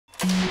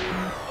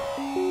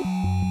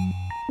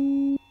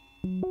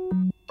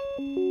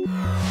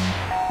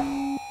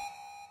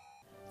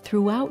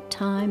Throughout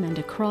time and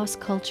across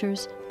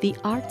cultures, the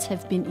arts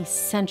have been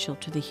essential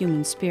to the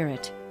human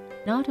spirit,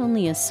 not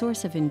only a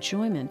source of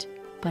enjoyment,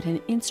 but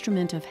an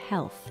instrument of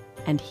health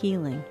and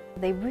healing.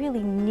 They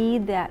really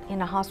need that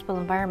in a hospital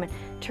environment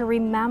to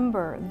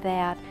remember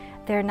that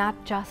they're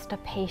not just a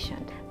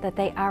patient, that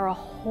they are a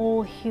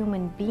whole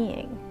human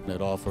being.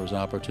 It offers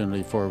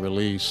opportunity for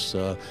release.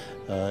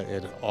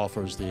 It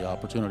offers the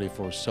opportunity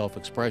for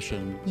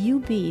self-expression.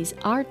 UB's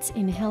Arts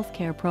in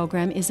Healthcare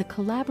program is a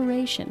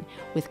collaboration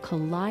with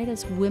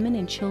Callida's Women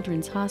and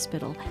Children's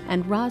Hospital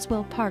and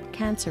Roswell Park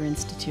Cancer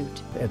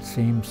Institute. It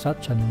seems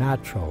such a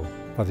natural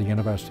for the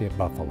University of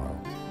Buffalo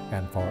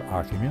and for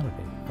our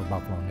community, for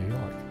Buffalo, New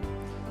York.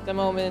 The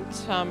moment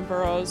Tom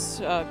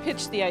Burrows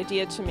pitched the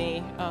idea to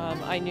me,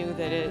 I knew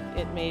that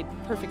it made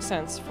perfect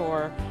sense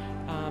for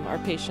our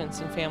patients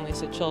and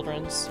families at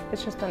Children's.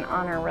 It's just an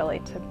honor, really,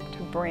 to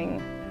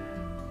bring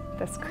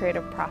this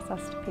creative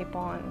process to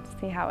people and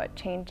see how it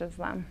changes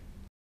them.